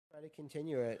try to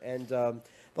continue it. And the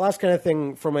last kind of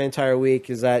thing for my entire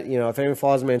week is that, if anyone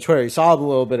follows me on Twitter, you saw a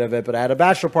little bit of it, but I had a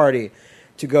bachelor party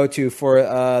to go to for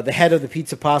the head of the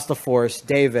Pizza Pasta Force,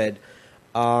 David.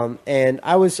 And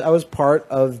I was part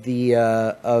of the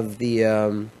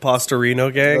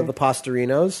Pastorino gang, the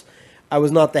Pastorinos. I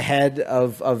was not the head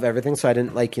of everything, so I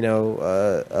didn't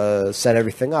set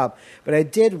everything up. But I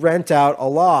did rent out a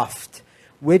loft,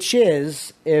 which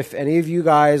is, if any of you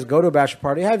guys go to a bachelor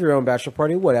party, have your own bachelor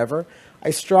party, whatever, I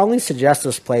strongly suggest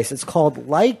this place. It's called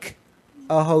Like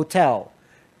a Hotel.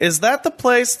 Is that the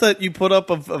place that you put up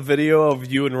a video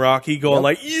of you and Rocky going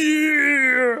like,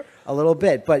 yeah? A little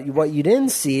bit. But what you didn't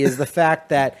see is the fact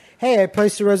that, hey, I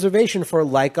placed a reservation for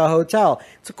Like a Hotel.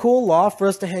 It's a cool loft for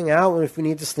us to hang out, and if we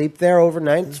need to sleep there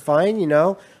overnight, it's fine,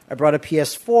 I brought a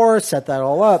PS4, set that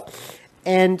all up.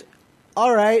 And,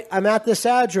 all right, I'm at this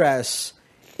address.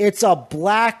 It's a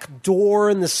black door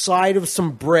in the side of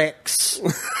some bricks.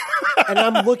 And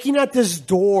I'm looking at this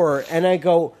door, and I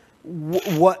go,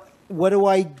 what do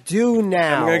I do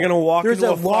now? Am I going to walk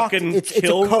into a fucking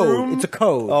kill room? It's a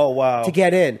code. Oh, wow. To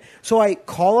get in. So I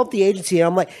call up the agency, and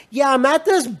I'm like, yeah, I'm at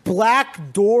this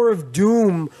black door of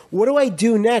doom. What do I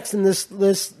do next? And this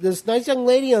nice young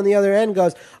lady on the other end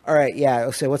goes, all right, yeah,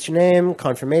 I'll say, what's your name?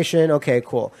 Confirmation. Okay,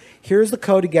 cool. Here's the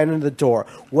code to get into the door.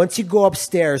 Once you go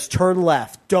upstairs, turn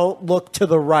left. Don't look to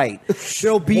the right.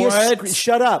 There'll be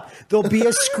shut up. There'll be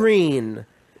a screen.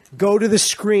 Go to the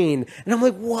screen. And I'm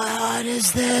like, what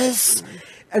is this?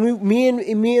 And me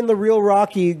and the real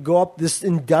Rocky go up this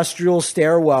industrial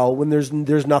stairwell when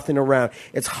there's nothing around.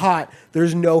 It's hot.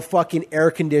 There's no fucking air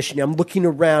conditioning. I'm looking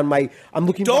around. I'm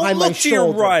looking behind my shoulder. Don't look to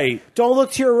your right. Don't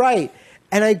look to your right.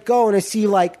 And I go and I see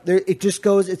it just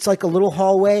goes, it's like a little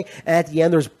hallway. And at the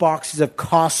end, there's boxes of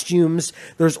costumes.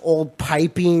 There's old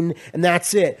piping. And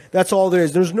that's it. That's all there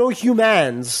is. There's no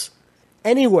humans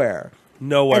anywhere.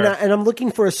 Nowhere. And I'm looking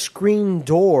for a screen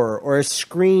door or a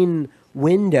screen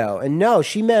window. And no,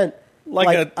 she meant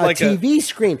like a TV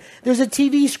screen. There's a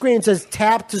TV screen that says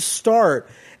tap to start.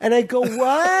 And I go,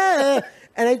 what?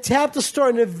 And I tap to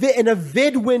start and a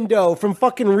vid window from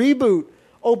fucking Reboot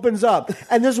opens up.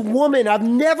 And this woman I've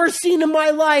never seen in my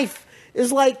life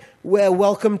is like, well,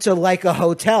 welcome to Like a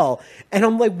Hotel. And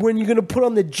I'm like, when are you going to put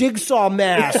on the jigsaw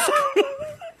mask?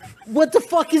 What the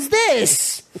fuck is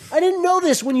this? I didn't know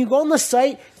this. When you go on the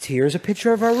site, here's a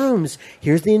picture of our rooms.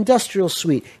 Here's the industrial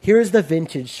suite. Here's the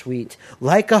vintage suite.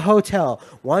 Like a Hotel.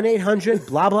 1-800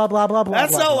 blah, blah, blah, blah, blah.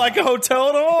 That's not like a hotel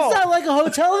at all. It's not like a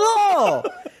hotel at all.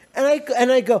 And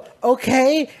I go,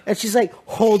 okay. And she's like,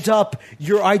 hold up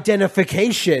your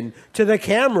identification to the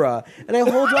camera. And I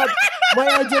hold up my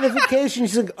identification.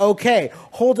 She's like, okay,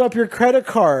 hold up your credit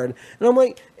card. And I'm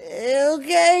like,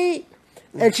 okay.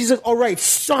 And she's like, all right,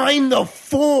 sign the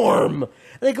form.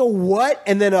 And I go, what?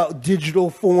 And then a digital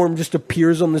form just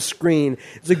appears on the screen.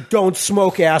 It's like, don't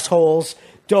smoke, assholes.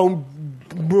 Don't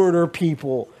murder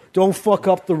people. Don't fuck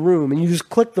up the room. And you just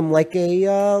click them like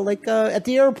at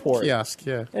the airport. Kiosk,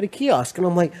 yeah. At a kiosk. And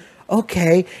I'm like,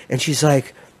 okay. And she's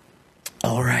like,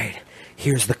 all right,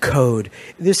 here's the code.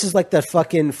 This is like that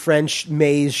fucking French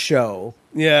maze show.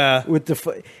 Yeah. With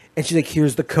the and she's like,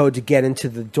 here's the code to get into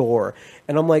the door.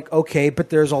 And I'm like, okay, but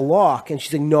there's a lock. And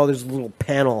she's like, no, there's a little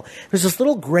panel. There's this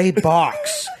little gray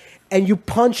box. And you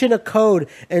punch in a code.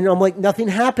 And I'm like, nothing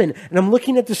happened. And I'm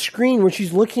looking at the screen when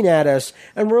she's looking at us.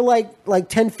 And we're like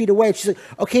 10 feet away. And she's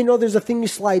like, okay, no, there's a thing you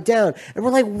slide down. And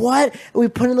we're like, what? And we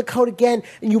put in the code again.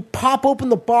 And you pop open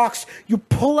the box. You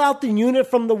pull out the unit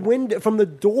from the window, from the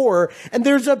door. And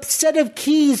there's a set of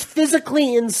keys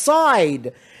physically inside.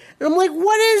 And I'm like,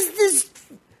 what is this?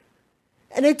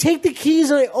 And I take the keys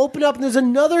and I open up and there's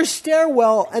another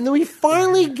stairwell. And then we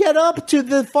finally get up to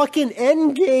the fucking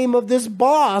end game of this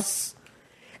boss.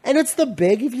 And it's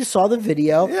if you saw the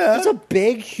video, it's a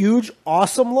big, huge,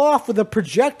 awesome loft with a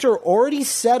projector already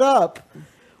set up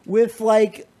with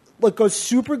like a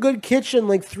super good kitchen,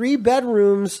 like 3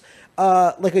 bedrooms,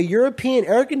 like a European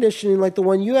air conditioning like the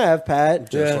one you have, Pat.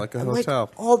 Just like a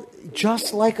hotel.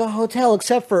 Just like a hotel,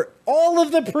 except for all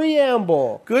of the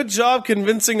preamble. Good job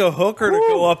convincing a hooker to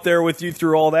go up there with you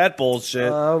through all that bullshit.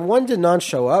 One did not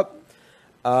show up.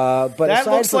 But that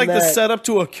looks like the setup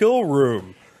to a kill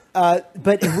room.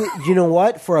 But you know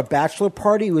what? For a bachelor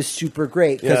party, it was super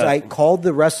great because I called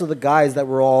the rest of the guys that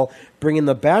were all bringing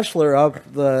the bachelor up,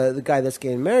 the guy that's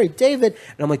getting married, David,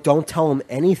 and I'm like, don't tell him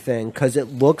anything because it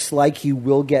looks like he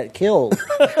will get killed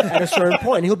at a certain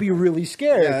point. He'll be really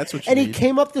scared. Yeah, that's what you need. He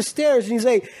came up the stairs and he's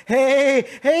like, hey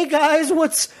guys,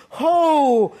 what's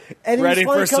ho? And ready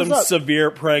for some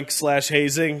severe prank /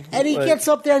 hazing. And he gets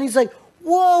up there and he's like,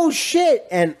 whoa, shit.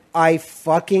 And I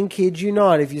fucking kid you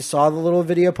not, if you saw the little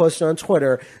video posted on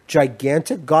Twitter,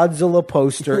 gigantic Godzilla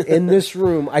poster in this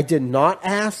room. I did not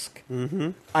ask.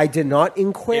 Mm-hmm. I did not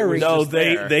inquire. No,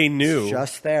 they knew. It's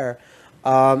just there.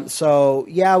 So,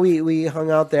 yeah, we hung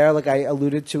out there. Like I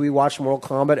alluded to, we watched Mortal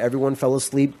Kombat. Everyone fell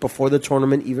asleep before the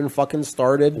tournament even fucking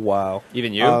started. Wow.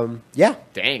 Even you? Yeah.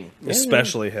 Dang.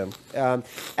 Especially him. And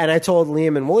I told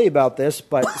Liam and Wooly about this,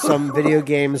 but some video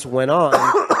games went on.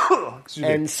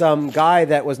 And some guy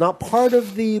that was not part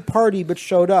of the party but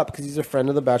showed up because he's a friend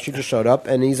of the Bachelor, just showed up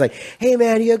and he's like, "Hey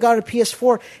man, you got a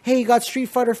PS4? Hey, you got Street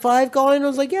Fighter 5 going?" I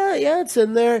was like, "Yeah, it's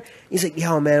in there." He's like,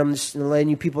 "Yo man, I'm just letting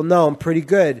you people know I'm pretty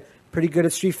good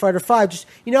at Street Fighter 5. Just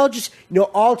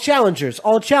all challengers.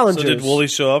 So did Wooly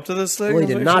show up to this thing? Wooly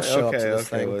did not show up to this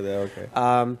thing.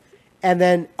 Okay. And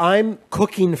then I'm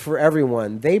cooking for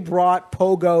everyone. They brought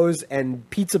pogos and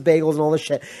pizza bagels and all this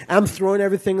shit. I'm throwing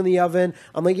everything in the oven.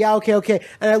 I'm like, yeah, okay.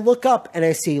 And I look up and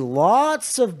I see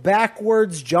lots of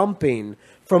backwards jumping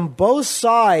from both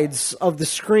sides of the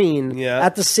screen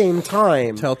at the same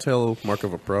time. Telltale mark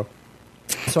of a pro.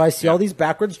 So I see all these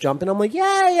backwards jumping. I'm like,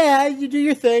 yeah, you do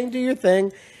your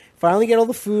thing. Finally get all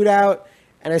the food out.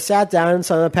 And I sat down, and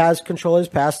some of the controllers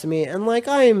passed to me, and, like,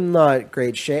 I'm not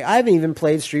great shape. I haven't even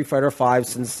played Street Fighter V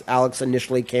since Alex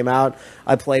initially came out.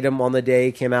 I played him on the day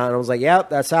he came out, and I was like,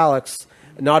 yep, that's Alex.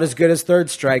 Not as good as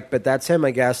Third Strike, but that's him, I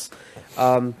guess.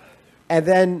 And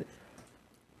then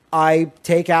I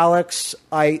take Alex.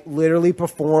 I literally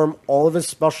perform all of his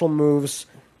special moves,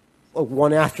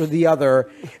 one after the other,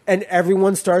 and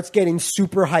everyone starts getting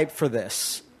super hyped for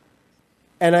this.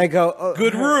 And I go...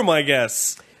 Good room, I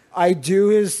guess. I do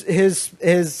his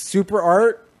super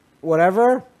art,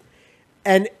 whatever,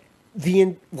 and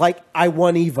I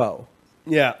won Evo.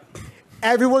 Yeah.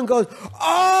 Everyone goes,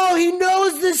 "Oh, he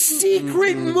knows the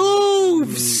secret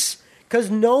moves,"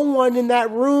 because no one in that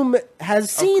room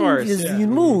has seen these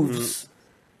moves.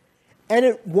 And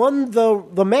it won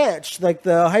the match. Like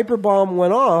the hyper bomb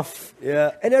went off.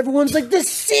 Yeah. And everyone's like, "The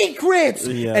secret!"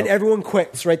 Yeah. And everyone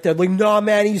quits right there. Like, "Nah,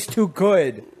 man, he's too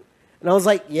good." And I was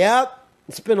like, "Yep."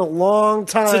 It's been a long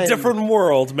time. It's a different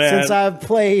world, man. Since I've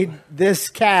played this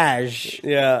cash.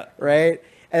 Yeah. Right?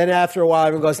 And then after a while,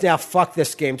 everyone goes, "Now fuck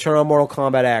this game. Turn on Mortal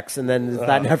Kombat X." And then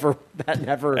that never.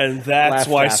 And that's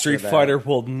why Street Fighter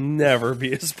will never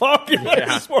be as popular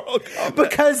as Mortal Kombat.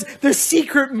 Because the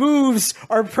secret moves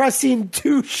are pressing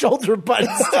two shoulder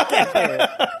buttons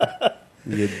together.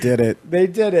 You did it. They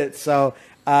did it. So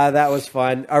that was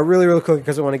fun. Really, really quick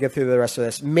because I want to get through the rest of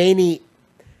this.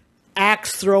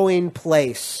 Axe throwing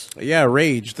place. Yeah,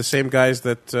 Rage, the same guys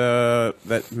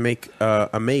that make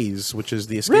a maze, which is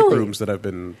the escape rooms that I've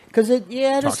been because it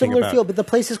had a similar feel, but the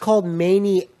place is called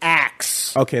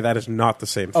Maniacs. Okay, that is not the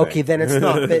same thing. Okay, then it's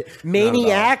not. But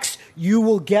Maniacs, you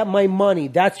will get my money.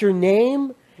 That's your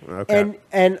name. Okay.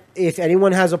 And if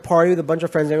anyone has a party with a bunch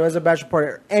of friends, anyone has a bachelor party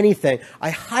or anything,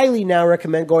 I highly now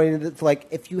recommend going to like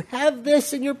if you have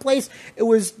this in your place, it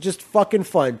was just fucking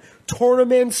fun.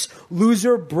 Tournaments,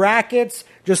 loser brackets,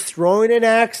 just throwing an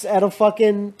axe at a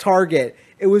fucking target.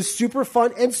 It was super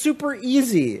fun and super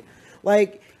easy.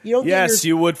 Like you don't. Yes,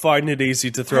 you would find it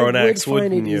easy to throw an axe,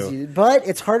 wouldn't you? Easy, but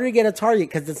it's harder to get a target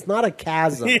because it's not a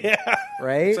chasm. Yeah,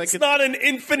 right. It's not an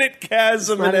infinite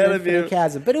chasm ahead of you.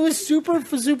 Chasm, but it was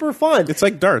super fun. It's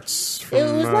like darts.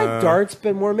 It was like darts,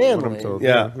 but more manly.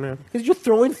 Yeah, because you're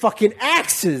throwing fucking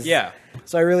axes. Yeah.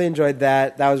 So I really enjoyed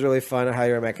that. That was really fun. I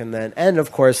highly recommend that. And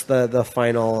of course, the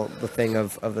thing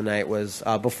of the night was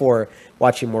before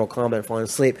watching Mortal Kombat and falling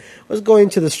asleep was going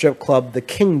to the strip club, The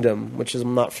Kingdom, which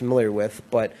I'm not familiar with,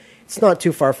 but it's not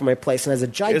too far from my place. And has a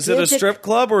gigantic. Is it a strip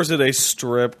club or is it a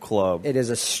strip club? It is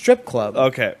a strip club.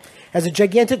 Okay. Has a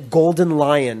gigantic golden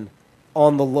lion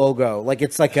on the logo, like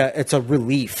it's a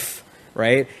relief,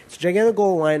 right? It's a gigantic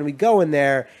golden lion. We go in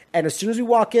there, and as soon as we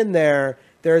walk in there.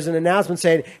 There's an announcement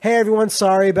saying, "Hey, everyone,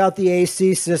 sorry about the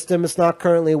AC system. It's not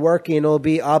currently working. It'll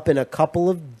be up in a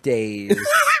couple of days."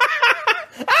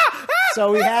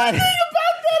 So we had...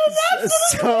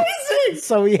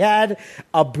 So we had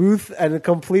a booth and a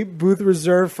complete booth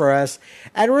reserved for us.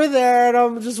 And we're there, and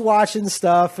I'm just watching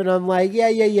stuff, and I'm like,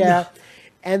 yeah.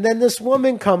 And then this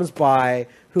woman comes by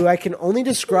who I can only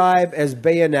describe as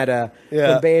Bayonetta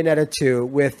from Bayonetta 2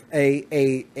 with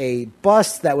a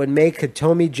bust that would make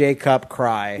Hitomi J. Cup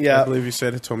cry. Yeah. I believe you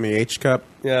said Hitomi H. Cup.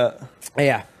 Yeah.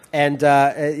 Yeah. And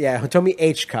Hitomi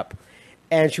H. Cup.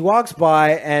 And she walks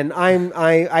by, and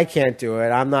I can't do it.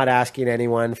 I'm not asking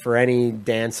anyone for any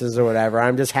dances or whatever.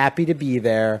 I'm just happy to be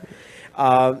there.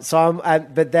 But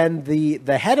then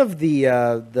the head of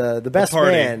the best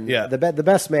man, the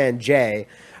best man, Jay,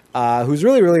 who's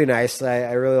really, really nice.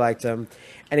 I really liked him.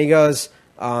 And he goes,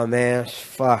 "Oh man,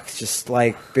 fuck, just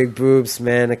like big boobs,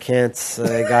 man. I can't.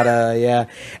 I gotta, yeah."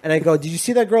 And I go, "Did you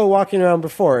see that girl walking around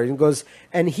before?" And he goes,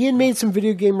 and he had made some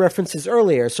video game references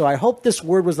earlier, so I hope this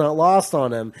word was not lost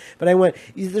on him. But I went,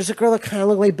 "There's a girl that kind of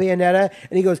looked like Bayonetta,"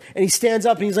 and he goes, and he stands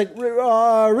up and he's like,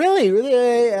 "Really,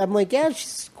 really?" I'm like, "Yeah,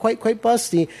 she's quite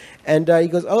busty." And he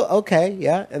goes, "Oh, okay,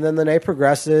 yeah." And then the night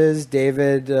progresses.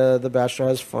 David, the bachelor,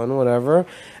 has fun, whatever.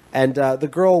 And the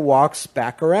girl walks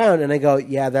back around, and I go,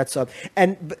 "Yeah, that's up,"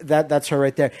 and that's her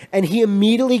right there. And he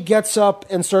immediately gets up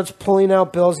and starts pulling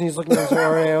out bills, and he's looking at his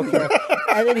okay.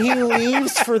 And then he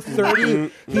leaves for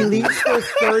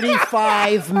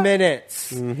 35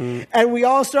 minutes, and we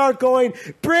all start going,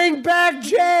 "Bring back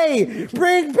Jay!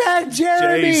 Bring back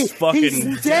Jeremy! Jay's fucking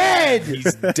He's dead!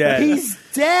 He's dead. He's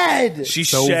dead!" She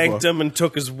shanked him and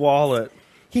took his wallet.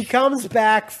 He comes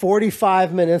back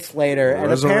 45 minutes later,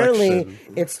 and apparently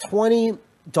it's $20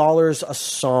 a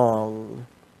song.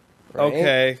 Right?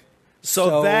 Okay.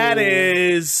 So that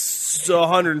is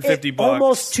 150 bucks.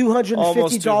 Almost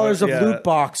 $250 of loot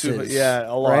boxes. Yeah,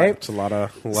 a lot. Right? It's a lot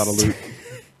of loot.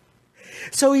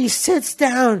 So he sits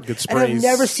down, Good and I've sprays.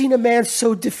 never seen a man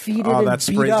so defeated and That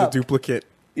beat spray's up. a duplicate.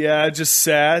 Yeah, just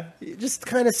sad. Just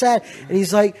kind of sad. And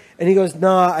he's like, and he goes,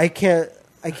 "Nah, I can't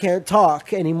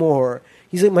talk anymore."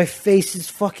 He's like, "My face is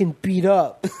fucking beat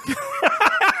up."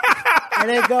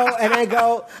 and I go, "Look,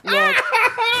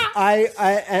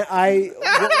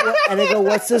 and I go,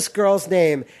 "What's this girl's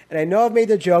name?" And I know I've made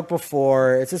the joke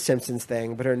before. It's a Simpsons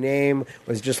thing, but her name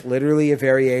was just literally a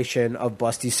variation of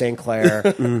Busty St.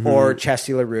 Clair or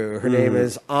Chesty LaRue. Her name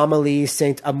is Amélie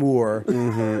Saint Amour.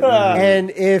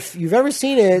 And if you've ever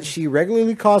seen it, she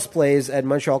regularly cosplays at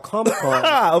Montreal Comic Con.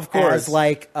 Of course. As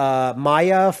like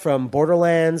Maya from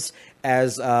Borderlands,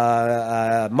 as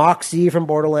Moxie from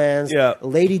Borderlands, Yeah.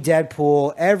 Lady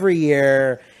Deadpool every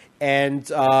year, and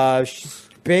she's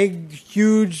big,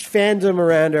 huge fandom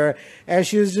around her, and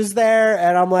she was just there,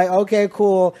 and I'm like, okay,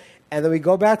 cool. And then we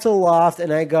go back to the loft,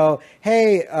 and I go,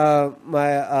 "Hey,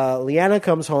 my Leanna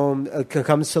comes to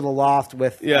the loft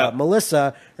with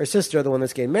Melissa, her sister, the one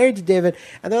that's getting married to David."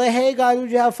 And they're like, "Hey guys,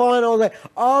 did you have fun?" I was like,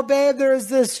 "Oh babe, there's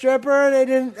this stripper,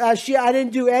 and I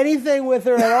didn't do anything with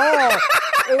her at all.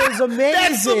 It was amazing."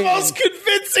 That's the most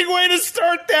convincing way to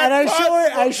start that. And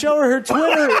I show her her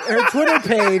Twitter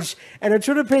page, and her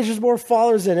Twitter page has more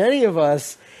followers than any of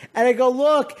us. And I go,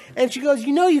 "Look," and she goes,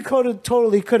 "You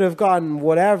totally could have gotten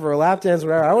whatever, lap dance,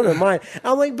 whatever. I wouldn't mind."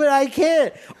 I'm like, "But I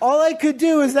can't. All I could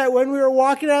do is that when we were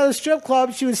walking out of the strip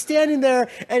club, she was standing there,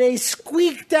 and I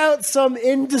squeaked out some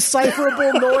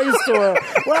indecipherable noise to her.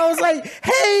 Where I was like,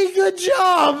 'Hey, good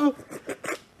job.'"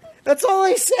 That's all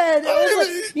I said. I was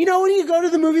like, you know when you go to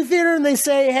the movie theater and they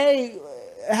say, "Hey,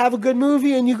 have a good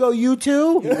movie," and you go, "You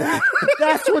too?"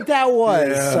 That's what that was.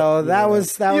 Yeah. So that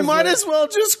was. You might as well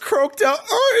just croaked out,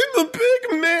 "I'm a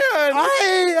big man.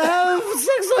 I have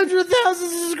 600,000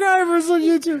 subscribers on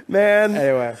YouTube. Man."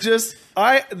 Anyway. Just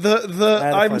had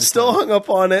a I'm fun still time. hung up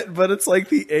on it, but it's like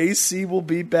the AC will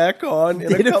be back on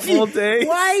in a couple of days.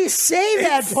 Why say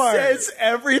that It part? says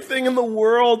everything in the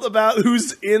world about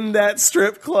who's in that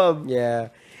strip club. Yeah.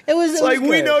 It was It's like, we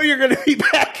good. know you're going to be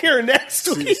back here next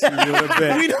week. We know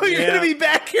you're going to be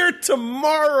back here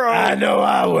tomorrow. I know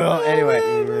I will. Anyway,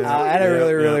 I had a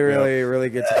really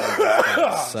good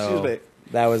time. So Excuse me.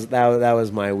 that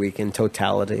was my week in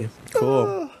totality.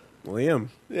 Cool. Liam.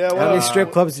 Yeah, How well, many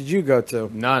strip clubs did you go to?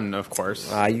 None, of course.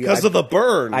 because of the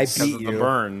burns. I Because beat of you. the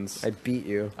burns. I beat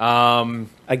you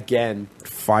Again.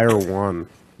 Fire one.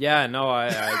 Yeah, no, I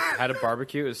had a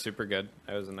barbecue. It was super good.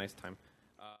 It was a nice time.